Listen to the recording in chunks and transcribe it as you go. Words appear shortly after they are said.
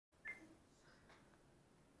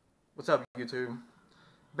What's up, YouTube?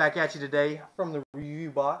 Back at you today from the review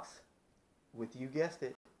box with, you guessed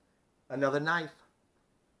it, another knife.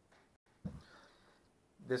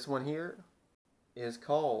 This one here is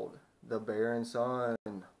called the Bear & Son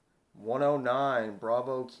 109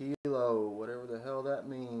 Bravo Kilo, whatever the hell that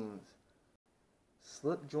means.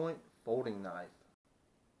 Slipjoint folding knife.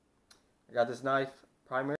 I got this knife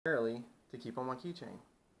primarily to keep on my keychain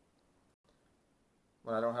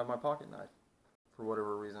when I don't have my pocket knife for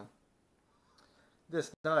whatever reason. This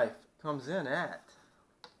knife comes in at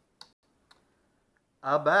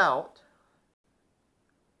about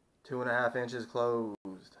 2.5 inches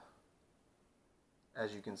closed,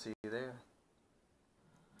 as you can see there.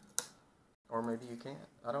 Or maybe you can't.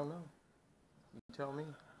 I don't know. You tell me.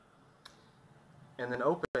 And then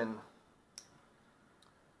open,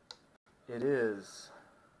 it is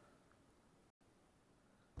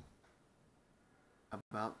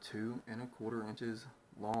about 2¼ inches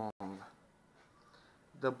long.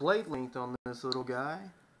 The blade length on this little guy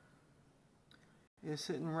is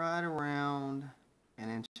sitting right around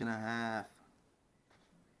 1.5 inches.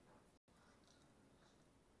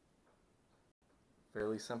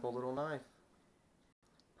 Fairly simple little knife.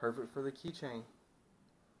 Perfect for the keychain.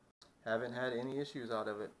 Haven't had any issues out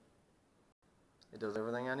of it. It does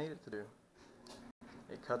everything I need it to do.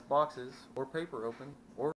 It cuts boxes or paper open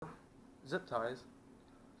or zip ties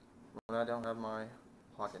when I don't have my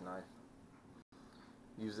pocket knife.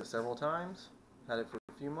 Used it several times. Had it for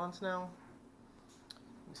a few months now.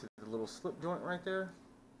 You see the little slip joint right there?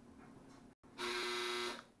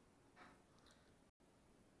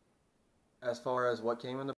 As far as what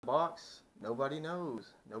came in the box, nobody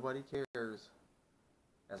knows. Nobody cares.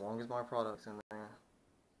 As long as my product's in there.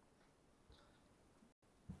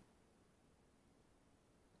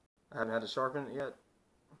 I haven't had to sharpen it yet.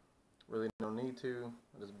 Really no need to.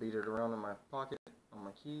 I just beat it around in my pocket on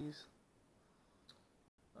my keys.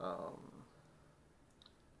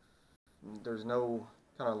 There's no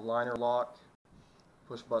kind of liner lock,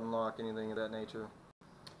 push button lock, anything of that nature.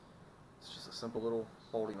 It's just a simple little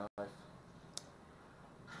folding knife.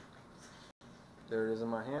 There it is in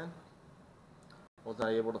my hand. Was not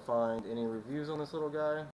able to find any reviews on this little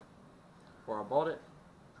guy before I bought it,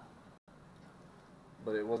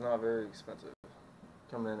 but it was not very expensive,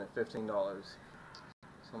 coming in at $15. So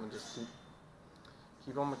I'm gonna just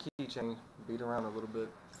keep on my keychain, beat around a little bit.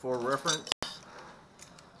 For reference,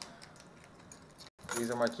 these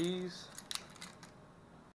are my keys.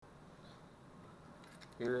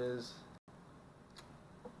 Here is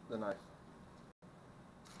the knife.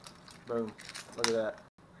 Boom. Look at that.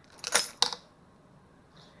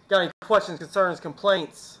 Got any questions, concerns,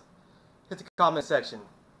 complaints? Hit the comment section.